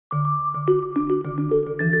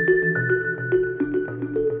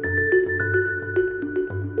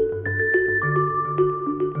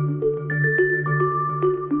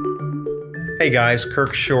Hey guys,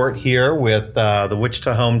 Kirk Short here with the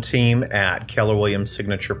Wichita home team at Keller Williams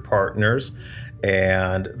Signature Partners,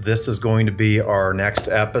 and this is going to be our next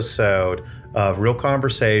episode of Real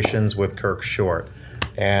Conversations with Kirk Short.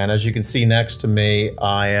 And as you can see next to me,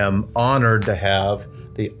 I am honored to have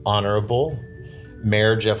the Honorable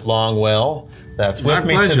Mayor Jeff Longwell that's with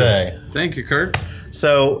me today. Thank you, Kirk.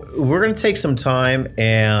 So we're going to take some time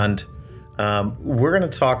and we're going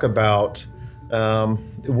to talk about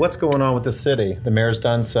what's going on with the city. The mayor's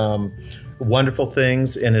done some wonderful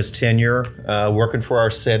things in his tenure working for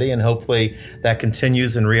our city, and hopefully that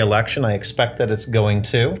continues in re-election. I expect that it's going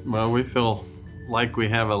to. Well, we feel like we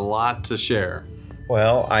have a lot to share.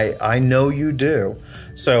 Well, I know you do.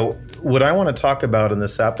 So what I want to talk about in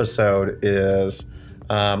this episode is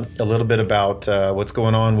a little bit about what's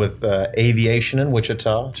going on with aviation in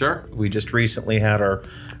Wichita. Sure. We just recently had our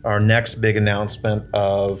next big announcement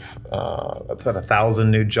of about 1,000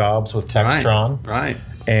 new jobs with Textron. Right.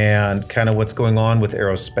 And kind of what's going on with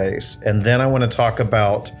aerospace. And then I want to talk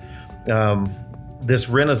about this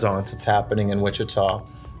renaissance that's happening in Wichita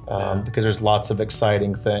because there's lots of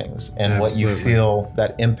exciting things and what you feel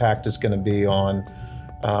that impact is going to be on,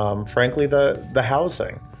 frankly, the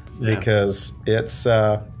housing. Yeah. Because it's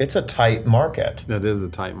a tight market. That is a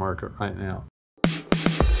tight market right now.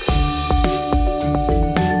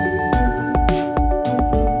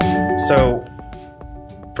 So,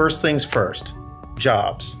 first things first,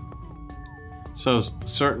 jobs. So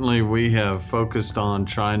certainly we have focused on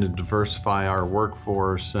trying to diversify our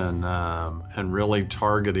workforce and really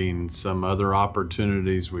targeting some other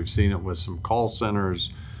opportunities. We've seen it with some call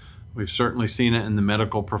centers. We've certainly seen it in the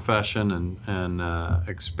medical profession and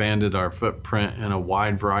expanded our footprint in a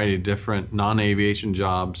wide variety of different non-aviation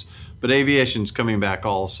jobs. But aviation's coming back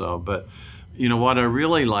also. But you know what I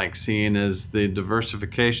really like seeing is the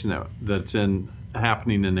diversification that's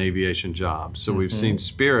happening in aviation jobs. So we've seen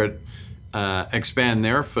Spirit expand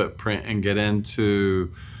their footprint and get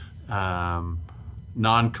into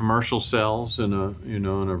non-commercial sales in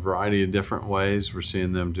a variety of different ways. We're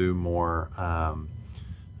seeing them do more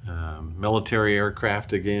military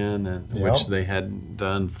aircraft again, which they hadn't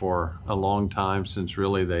done for a long time since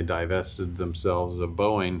really they divested themselves of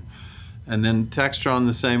Boeing. And then Textron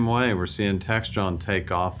the same way. We're seeing Textron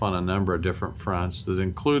take off on a number of different fronts that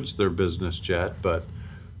includes their business jet, but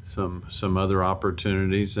some other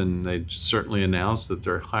opportunities, and they certainly announced that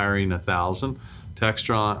they're hiring 1,000.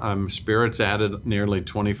 Textron, Spirit's added nearly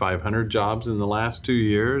 2,500 jobs in the last 2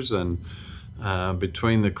 years, and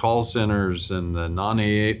between the call centers and the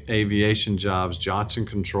non-aviation jobs, Johnson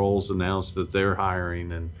Controls announced that they're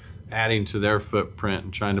hiring and adding to their footprint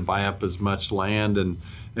and trying to buy up as much land and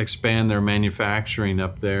expand their manufacturing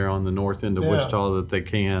up there on the north end of Wichita that they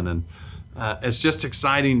can. And it's just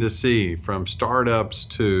exciting to see, from startups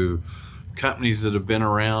to companies that have been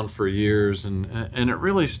around for years. And it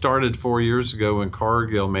really started 4 years ago when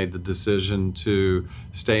Cargill made the decision to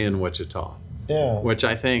stay in Wichita. Yeah. Which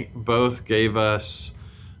I think both gave us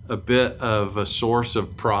a bit of a source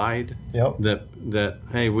of pride that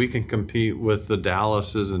hey, we can compete with the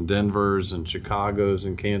Dallases and Denvers and Chicagos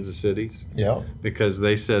and Kansas Cities because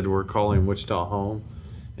they said we're calling Wichita home.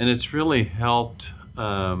 And it's really helped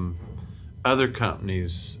other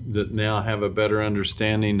companies that now have a better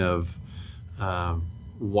understanding of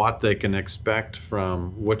what they can expect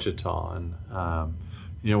from Wichita. And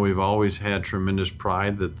we've always had tremendous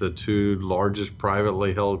pride that the two largest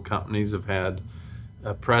privately held companies have had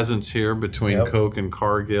a presence here between Coke and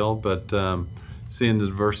Cargill, but seeing the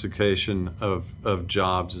diversification of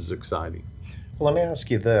jobs is exciting. Well, let me ask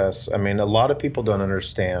you this. I mean, a lot of people don't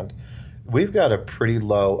understand. We've got a pretty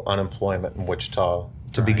low unemployment in Wichita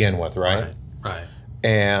to begin with, right? Right.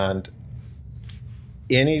 And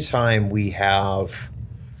anytime we have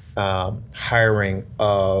hiring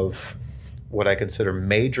of what I consider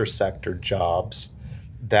major sector jobs,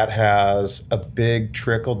 that has a big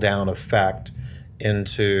trickle-down effect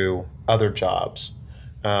into other jobs.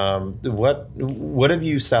 What have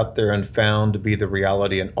you sat there and found to be the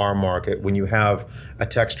reality in our market when you have a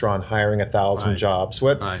Textron hiring 1,000 jobs?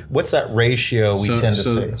 What's that ratio we tend to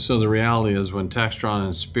see? So the reality is when Textron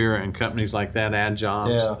and Spirit and companies like that add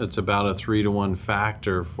jobs, it's about a 3-to-1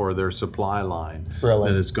 factor for their supply line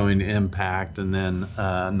that is going to impact, and then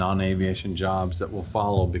non-aviation jobs that will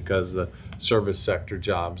follow because the service sector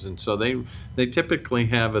jobs. And so they typically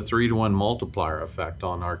have a 3-to-1 multiplier effect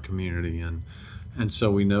on our community. And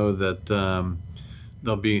so we know that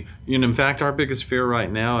there'll be, in fact, our biggest fear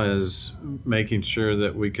right now is making sure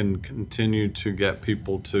that we can continue to get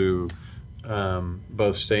people to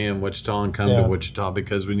both stay in Wichita and come to Wichita,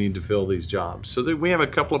 because we need to fill these jobs. So we have a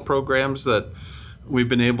couple of programs that we've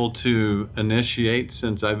been able to initiate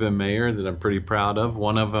since I've been mayor that I'm pretty proud of.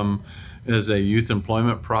 One of them is a youth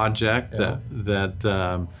employment project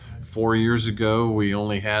that 4 years ago we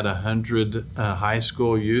only had 100 high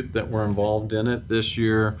school youth that were involved in it. This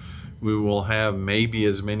year we will have maybe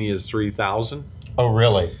as many as 3,000. Oh,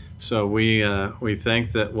 really? So we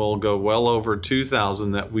think that we'll go well over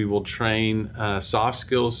 2,000 that we will train soft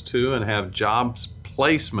skills to and have jobs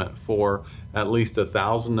placement for at least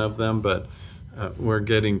 1,000 of them. But we're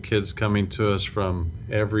getting kids coming to us from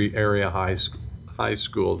every area high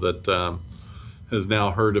school that has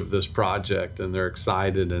now heard of this project, and they're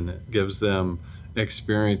excited, and it gives them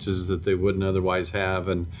experiences that they wouldn't otherwise have.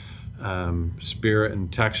 And Spirit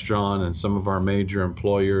and Textron and some of our major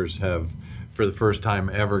employers have, for the first time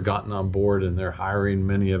ever, gotten on board, and they're hiring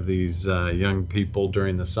many of these young people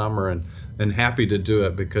during the summer, and happy to do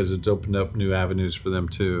it because it's opened up new avenues for them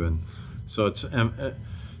too. And so it's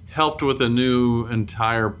helped with a new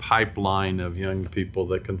entire pipeline of young people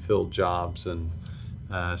that can fill jobs. And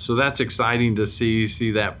so that's exciting to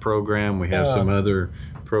see that program. We have some other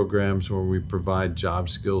programs where we provide job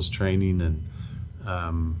skills training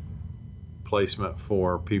and placement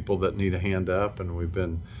for people that need a hand up, and we've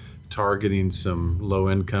been targeting some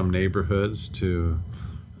low-income neighborhoods to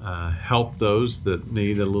help those that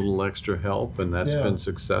need a little extra help, and that's been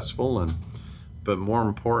successful. But more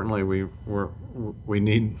importantly, we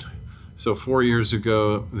need. So 4 years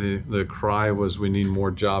ago, the cry was we need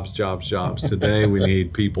more jobs. Today we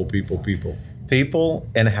need people. People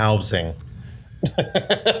and housing.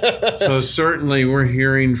 So certainly we're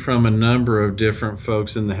hearing from a number of different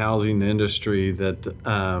folks in the housing industry that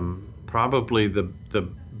probably the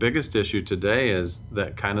biggest issue today is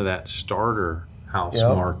that starter house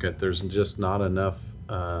market. There's just not enough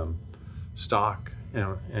stock,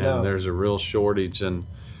 and there's a real shortage. And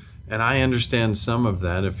I understand some of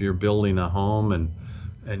that. If you're building a home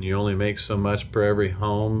and you only make so much per every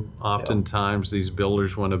home, oftentimes these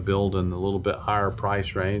builders want to build in a little bit higher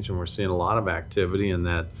price range, and we're seeing a lot of activity in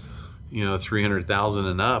that, $300,000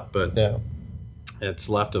 and up. But it's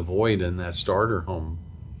left a void in that starter home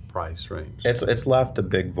price range. It's left a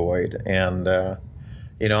big void, and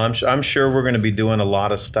I'm sure we're going to be doing a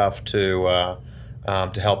lot of stuff to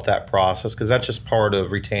help that process, because that's just part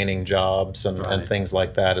of retaining jobs and things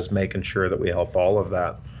like that, is making sure that we help all of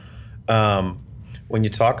that. When you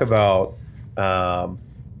talk about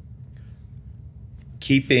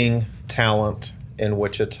keeping talent in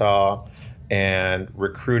Wichita and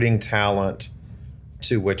recruiting talent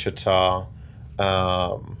to Wichita,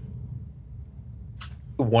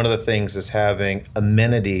 one of the things is having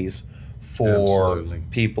amenities for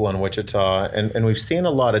people in Wichita, and we've seen a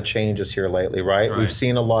lot of changes here lately, right? We've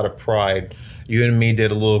seen a lot of pride. You and me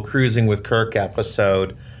did a little Cruising with Kirk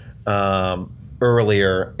episode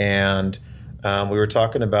earlier, and we were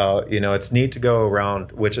talking about, it's neat to go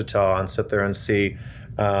around Wichita and sit there and see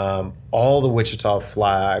all the Wichita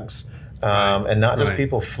flags, and not just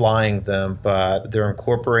people flying them, but they're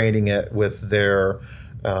incorporating it with their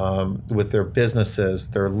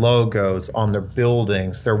businesses, their logos on their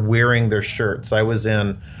buildings. They're wearing their shirts. I was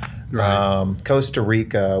in Costa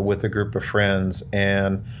Rica with a group of friends,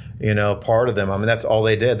 and part of them, that's all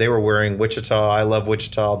they did. They were wearing Wichita, I love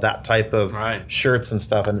Wichita, that type of shirts and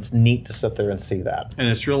stuff, and it's neat to sit there and see that. And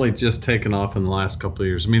it's really just taken off in the last couple of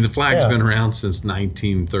years. The flag's been around since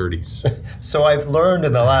 1930s. So I've learned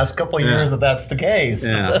in the last couple of years that that's the case.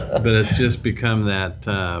 But it's just become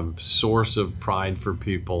that source of pride for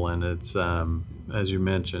people, and it's as you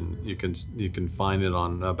mentioned, you can find it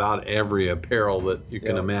on about every apparel that you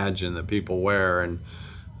can imagine that people wear, and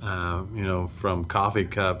from coffee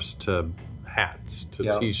cups to hats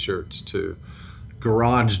to T-shirts to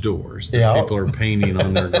garage doors that people are painting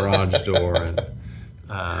on their garage door, and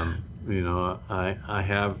I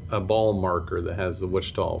have a ball marker that has the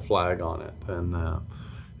Wichita flag on it,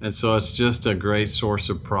 and so it's just a great source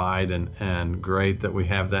of pride, and great that we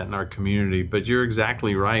have that in our community. But you're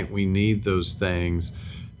exactly right. We need those things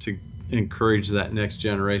to encourage that next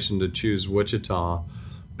generation to choose Wichita,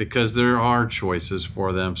 because there are choices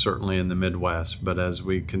for them, certainly in the Midwest. But as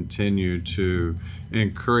we continue to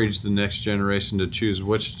encourage the next generation to choose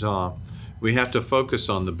Wichita, we have to focus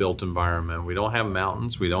on the built environment. We don't have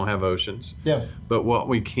mountains, we don't have oceans. But what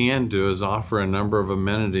we can do is offer a number of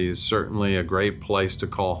amenities. Certainly a great place to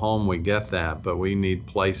call home, we get that, but we need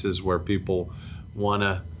places where people want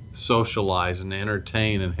to socialize and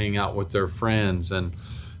entertain and hang out with their friends. And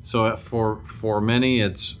so for many,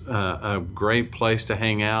 it's a great place to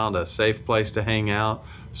hang out, a safe place to hang out.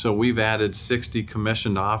 So we've added 60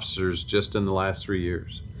 commissioned officers just in the last 3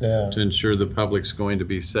 years to ensure the public's going to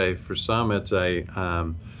be safe. For some, it's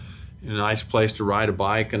a nice place to ride a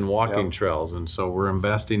bike and walking trails. And so we're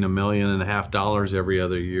investing $1.5 million every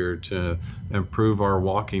other year to improve our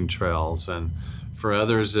walking trails. And for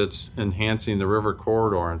others, it's enhancing the river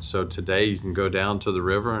corridor. And so today you can go down to the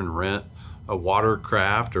river and rent a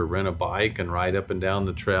watercraft or rent a bike and ride up and down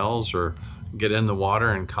the trails, or get in the water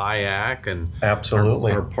and kayak. And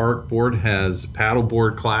absolutely, our park board has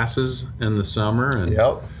paddleboard classes in the summer, and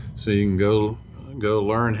so you can go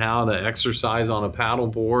learn how to exercise on a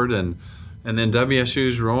paddleboard. And then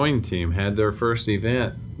WSU's rowing team had their first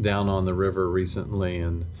event down on the river recently,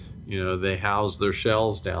 and they house their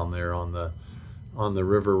shells down there on the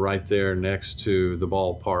river right there next to the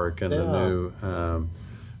ballpark and the new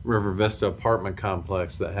River Vista apartment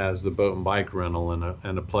complex that has the boat and bike rental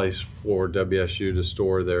and a place for WSU to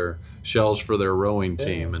store their shells for their rowing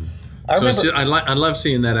team. And I love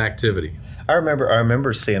seeing that activity. I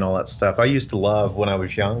remember seeing all that stuff. I used to love, when I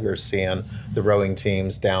was younger, seeing the rowing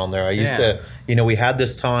teams down there. I used to, we had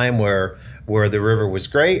this time where the river was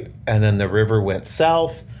great, and then the river went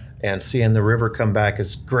south, and seeing the river come back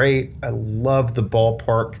is great. I love the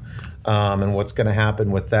ballpark and what's going to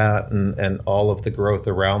happen with that, and all of the growth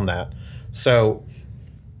around that. So,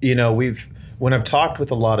 when I've talked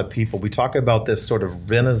with a lot of people, we talk about this sort of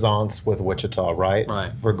renaissance with Wichita, right?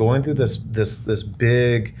 Right. We're going through this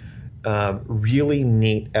big, really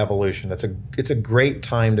neat evolution. It's a great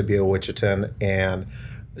time to be a Wichitan and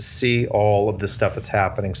see all of the stuff that's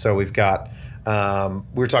happening. So we've got, we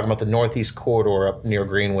were talking about the Northeast Corridor up near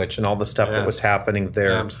Greenwich and all the stuff that was happening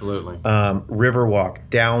there. Absolutely. Riverwalk,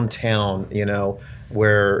 downtown,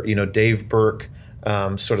 where, Dave Burke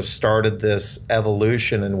sort of started this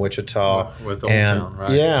evolution in Wichita. With Old Town,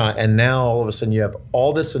 right? Yeah, and now all of a sudden you have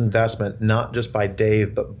all this investment, not just by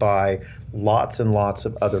Dave, but by lots and lots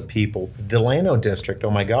of other people. The Delano District,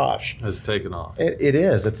 oh my gosh. Has taken off. It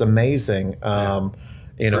is. It's amazing.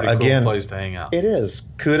 Pretty again, cool place to hang out. It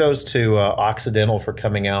is. Kudos to Occidental for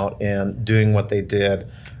coming out and doing what they did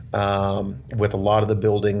with a lot of the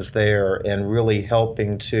buildings there, and really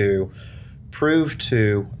helping to prove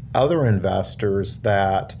to other investors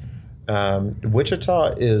that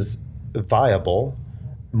Wichita is viable.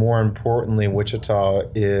 More importantly, Wichita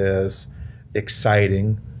is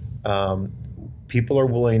exciting. People are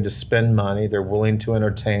willing to spend money. They're willing to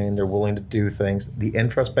entertain. They're willing to do things. The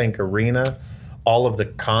Intrust Bank Arena, all of the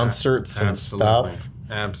concerts and stuff.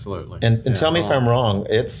 Absolutely. And tell me if I'm wrong.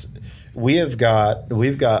 We've got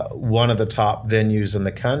one of the top venues in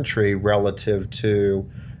the country relative to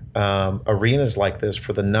arenas like this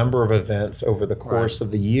for the number of events over the course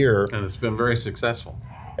of the year. And it's been very successful.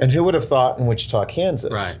 And who would have thought in Wichita,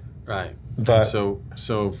 Kansas? Right. But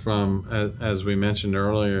so from, as we mentioned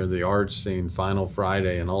earlier, the arts scene, Final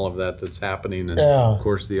Friday, and all of that's happening, and of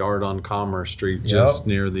course the art on Commerce Street just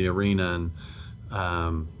near the arena,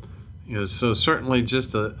 and so certainly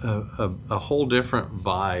just a whole different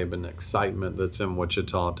vibe and excitement that's in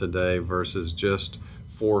Wichita today versus just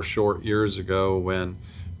 4 short years ago when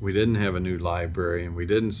we didn't have a new library, and we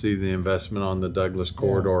didn't see the investment on the Douglas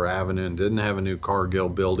Corridor Avenue, and didn't have a new Cargill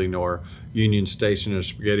building or Union Station or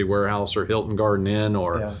Spaghetti Warehouse or Hilton Garden Inn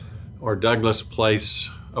or Douglas Place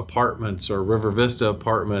Apartments or River Vista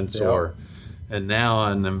Apartments and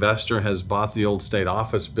now an investor has bought the old state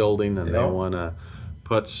office building, and they want to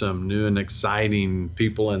put some new and exciting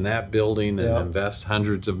people in that building and invest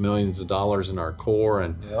hundreds of millions of dollars in our core,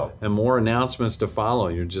 and more announcements to follow.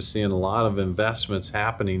 You're just seeing a lot of investments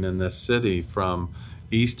happening in this city from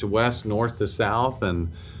east to west, north to south,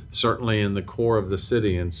 and certainly in the core of the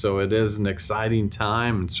city. And so it is an exciting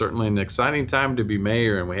time, and certainly an exciting time to be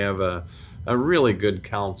mayor. And we have a really good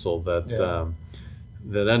council that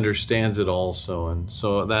that understands it also. And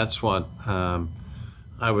so that's what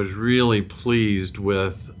I was really pleased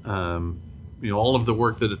with, all of the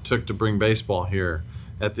work that it took to bring baseball here.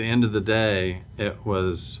 At the end of the day, it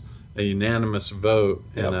was a unanimous vote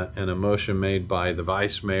and a motion made by the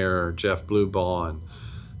Vice Mayor, Jeff Blueball,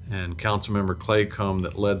 and Councilmember Claycomb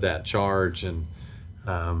that led that charge, and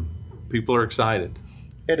people are excited.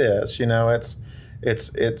 It is.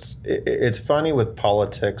 It's funny with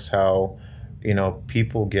politics how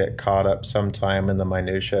people get caught up sometime in the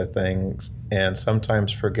minutia of things and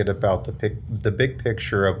sometimes forget about the big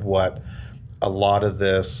picture of what a lot of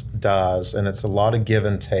this does, and it's a lot of give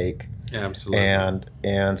and take. Absolutely.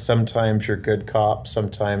 And sometimes you're good cop,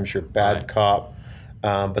 sometimes you're bad cop.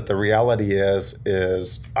 But the reality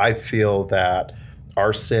is I feel that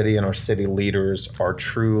our city and our city leaders are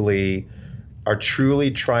truly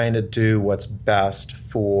trying to do what's best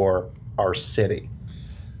for our city.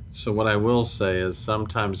 So what I will say is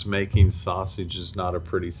sometimes making sausage is not a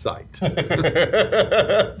pretty sight.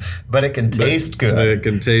 But it can taste good. But it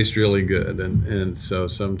can taste really good, and so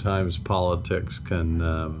sometimes politics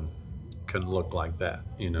can look like that,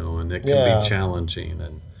 and it can be challenging,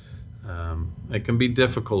 and it can be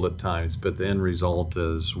difficult at times, but the end result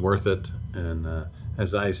is worth it. And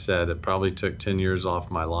as I said, it probably took 10 years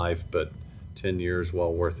off my life, but 10 years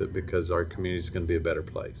well worth it, because our community is going to be a better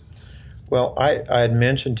place. Well, I had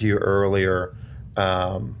mentioned to you earlier,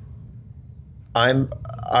 I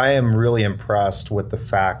am really impressed with the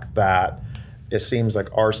fact that it seems like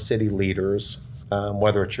our city leaders,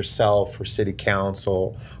 whether it's yourself or city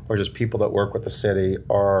council or just people that work with the city,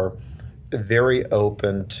 are very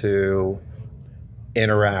open to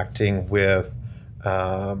interacting with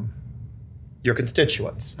your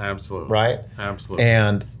constituents. Absolutely. Right? Absolutely.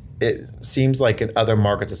 And it seems like in other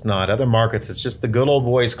markets it's not. Other markets it's just the good old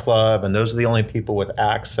boys club, and those are the only people with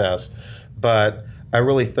access. But I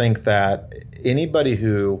really think that anybody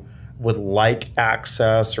who would like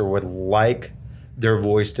access or would like their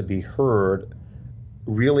voice to be heard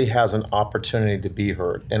really has an opportunity to be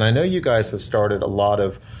heard. And I know you guys have started a lot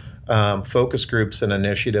of focus groups and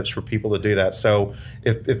initiatives for people to do that. So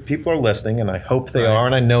if people are listening, and I hope they are,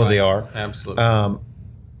 and I know they are, absolutely.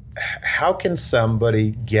 How can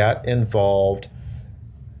somebody get involved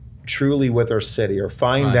truly with our city or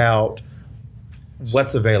find out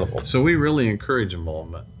what's available? So we really encourage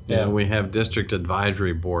involvement. We have district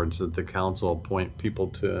advisory boards that the council appoint people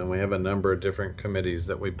to, and we have a number of different committees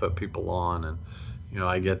that we put people on. And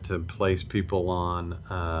I get to place people on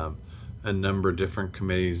a number of different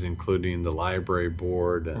committees, including the library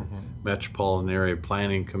board and Metropolitan Area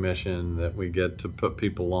Planning Commission, that we get to put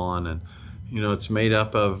people on. And it's made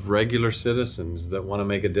up of regular citizens that want to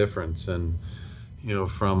make a difference. And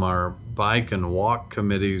from our bike and walk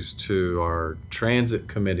committees to our transit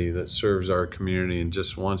committee that serves our community and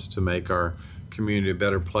just wants to make our community a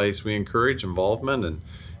better place, we encourage involvement. And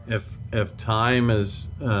if time is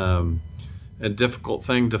a difficult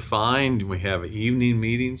thing to find, we have evening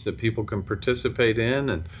meetings that people can participate in.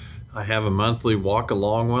 And I have a monthly walk a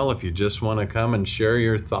Longwell. If you just want to come and share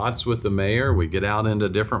your thoughts with the mayor, we get out into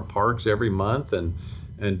different parks every month and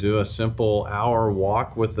do a simple hour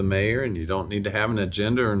walk with the mayor. And you don't need to have an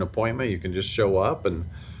agenda or an appointment. You can just show up. And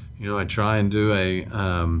I try and do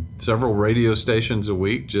several radio stations a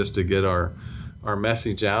week just to get our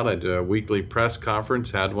message out. I do a weekly press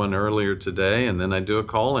conference, had one earlier today, and then I do a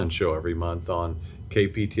call-in show every month on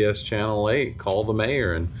KPTS Channel 8, Call the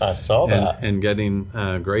Mayor. And I saw that. And getting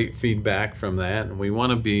great feedback from that. And we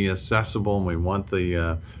want to be accessible, and we want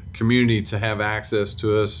the community to have access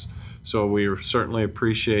to us. So we certainly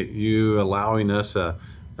appreciate you allowing us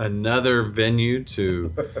another venue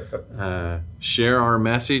to share our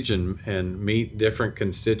message and meet different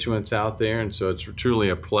constituents out there. And so it's truly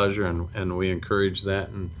a pleasure, and we encourage that,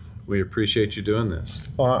 and we appreciate you doing this.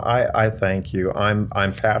 Well, I thank you. I'm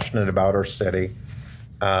passionate about our city.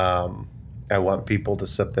 I want people to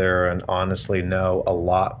sit there and honestly know a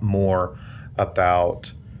lot more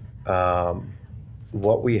about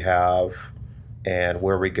what we have and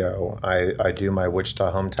where we go. I do my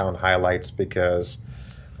Wichita Hometown Highlights because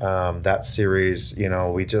that series,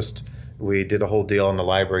 we did a whole deal in the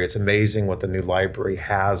library. It's amazing what the new library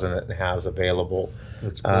has and it has available.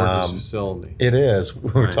 It's a gorgeous facility. It is.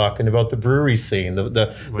 We're talking about the brewery scene.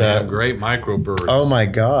 We have great microbreweries. Oh my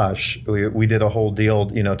gosh. We did a whole deal,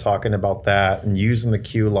 talking about that and using the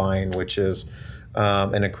Q line, which is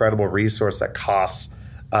an incredible resource that costs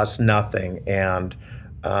us nothing. And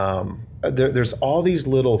there's all these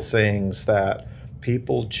little things that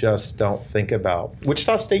people just don't think about.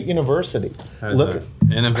 Wichita State University. Look at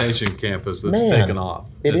innovation campus that's taken off.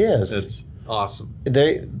 It's awesome.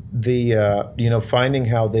 Finding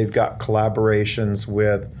how they've got collaborations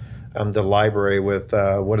with the library with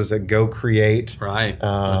Go Create. Right.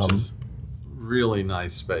 Which is really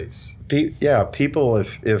nice space. People,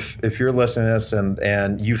 if you're listening to this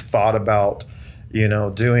and you've thought about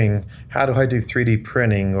doing, how do I do 3D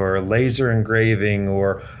printing or laser engraving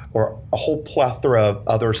or a whole plethora of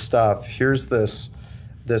other stuff, here's this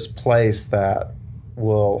place that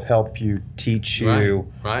will help you, teach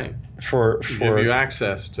you, right. For give you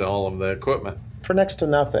access to all of the equipment for next to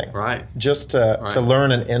nothing, right? Just to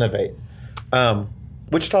learn and innovate.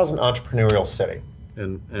 Wichita's an entrepreneurial city,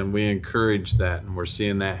 and we encourage that, and we're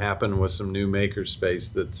seeing that happen with some new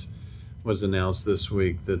makerspace that was announced this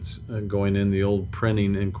week. That's going in the old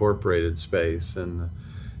Printing Incorporated space. And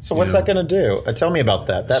so what's that going to do? Tell me about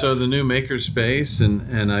that. So the new makerspace,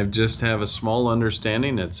 and I just have a small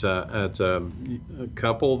understanding. It's a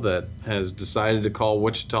couple that has decided to call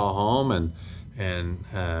Wichita home, and and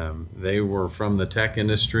they were from the tech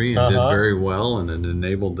industry and did very well, and it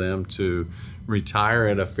enabled them to retire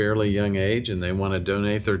at a fairly young age, and they want to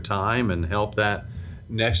donate their time and help that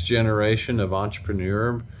next generation of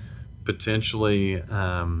entrepreneur potentially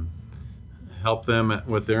help them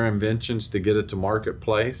with their inventions to get it to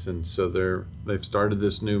marketplace. And so they've started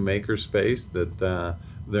this new maker space that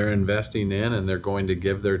they're investing in, and they're going to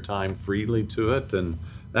give their time freely to it. And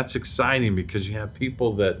that's exciting because you have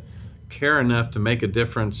people that care enough to make a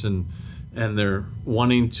difference, and they're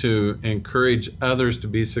wanting to encourage others to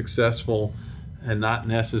be successful and not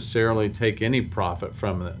necessarily take any profit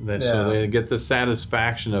from it. So they get the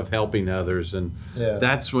satisfaction of helping others, and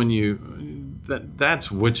that's when that's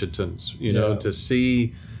Wichitans, you know, to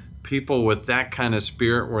see people with that kind of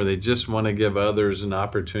spirit where they just want to give others an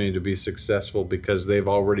opportunity to be successful because they've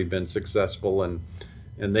already been successful, and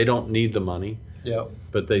they don't need the money,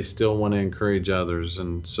 but they still want to encourage others.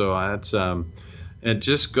 And so that's it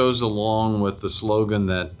just goes along with the slogan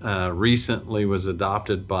that recently was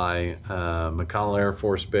adopted by McConnell Air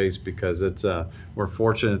Force Base, because it's we're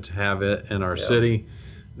fortunate to have it in our city.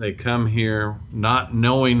 They come here not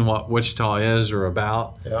knowing what Wichita is or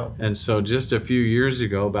about. And so just a few years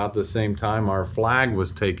ago, about the same time our flag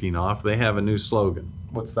was taking off, they have a new slogan.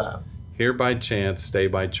 What's that? Here by chance, stay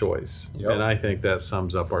by choice. And I think that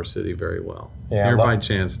sums up our city very well. Yeah, Here by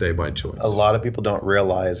chance, stay by choice. A lot of people don't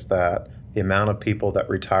realize that the amount of people that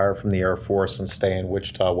retire from the Air Force and stay in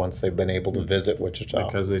Wichita once they've been able to visit Wichita.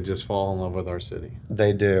 Because they just fall in love with our city.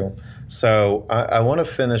 They do. So I want to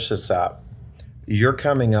finish this up. You're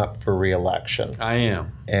coming up for re-election. I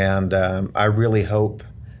am. And I really hope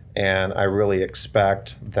and I really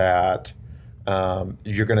expect that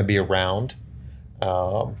you're going to be around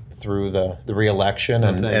through the re-election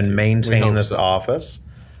and maintain this office.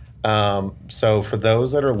 So for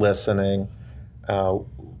those that are listening,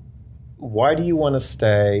 why do you want to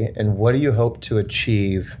stay, and what do you hope to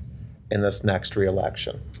achieve in this next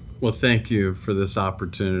re-election? Well, thank you for this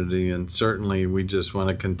opportunity, and certainly we just want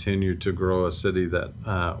to continue to grow a city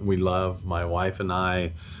that we love. My wife and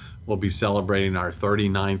I will be celebrating our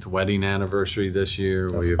 39th wedding anniversary this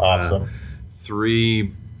year. That's awesome.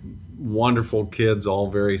 3 wonderful kids,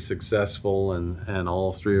 all very successful, and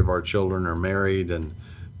all 3 of our children are married, and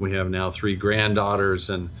we have now 3 granddaughters,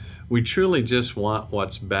 and we truly just want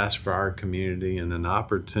what's best for our community, and an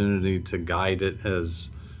opportunity to guide it as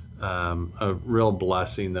a real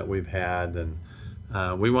blessing that we've had. And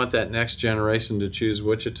we want that next generation to choose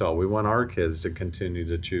Wichita. We want our kids to continue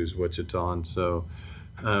to choose Wichita. And so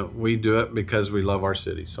we do it because we love our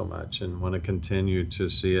city so much and want to continue to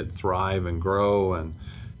see it thrive and grow and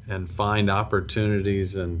find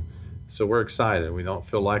opportunities. And so we're excited. We don't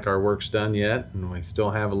feel like our work's done yet, and we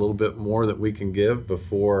still have a little bit more that we can give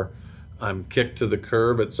before I'm kicked to the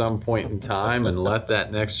curb at some point in time, and let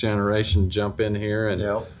that next generation jump in here.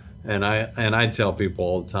 And I tell people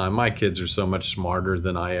all the time, my kids are so much smarter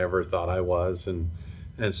than I ever thought I was, and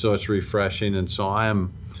so it's refreshing. And so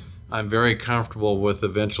I'm very comfortable with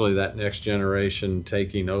eventually that next generation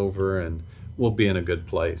taking over, and we'll be in a good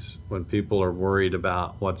place. When people are worried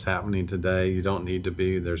about what's happening today, you don't need to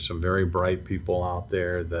be. There's some very bright people out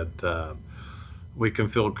there that we can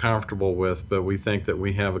feel comfortable with, but we think that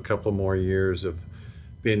we have a couple more years of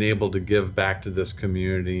being able to give back to this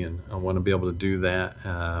community, and I want to be able to do that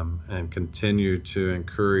and continue to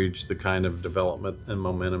encourage the kind of development and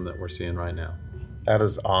momentum that we're seeing right now. That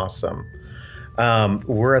is awesome.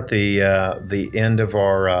 We're at the end of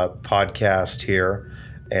our podcast here,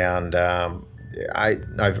 and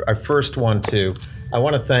I first want to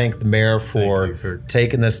thank the mayor for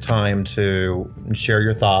taking this time to share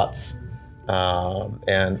your thoughts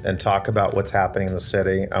and talk about what's happening in the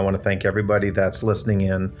city. I want to thank everybody that's listening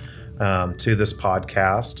in to this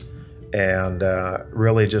podcast, and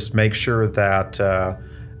really just make sure that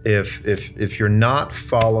if you're not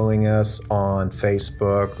following us on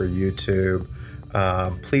Facebook or YouTube,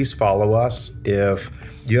 please follow us. If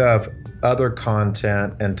you have other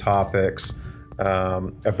content and topics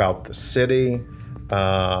about the city,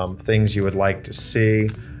 things you would like to see,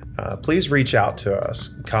 please reach out to us.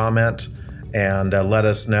 Comment and let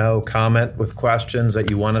us know. Comment with questions that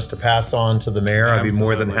you want us to pass on to the mayor. Absolutely. I'd be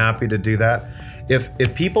more than happy to do that.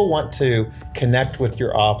 If people want to connect with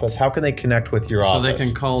your office, how can they connect with your office? So they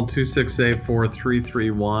can call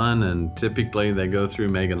 268-4331, and typically they go through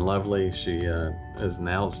Megan Lovely. She is an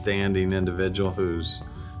outstanding individual who's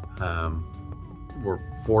we're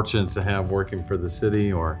fortunate to have working for the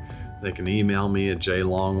city. Or they can email me at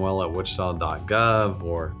jlongwell@wichita.gov,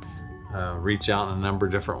 or reach out in a number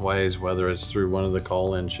of different ways, whether it's through one of the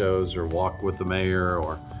call-in shows or walk with the mayor,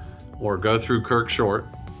 or go through Kirk Short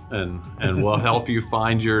and we'll help you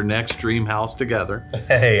find your next dream house together.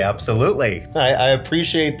 Hey, absolutely. I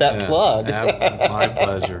appreciate that plug. My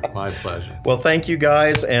pleasure. My pleasure. Well, thank you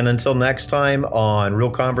guys. And until next time on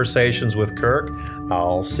Real Conversations with Kirk,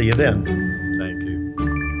 I'll see you then. Thank you.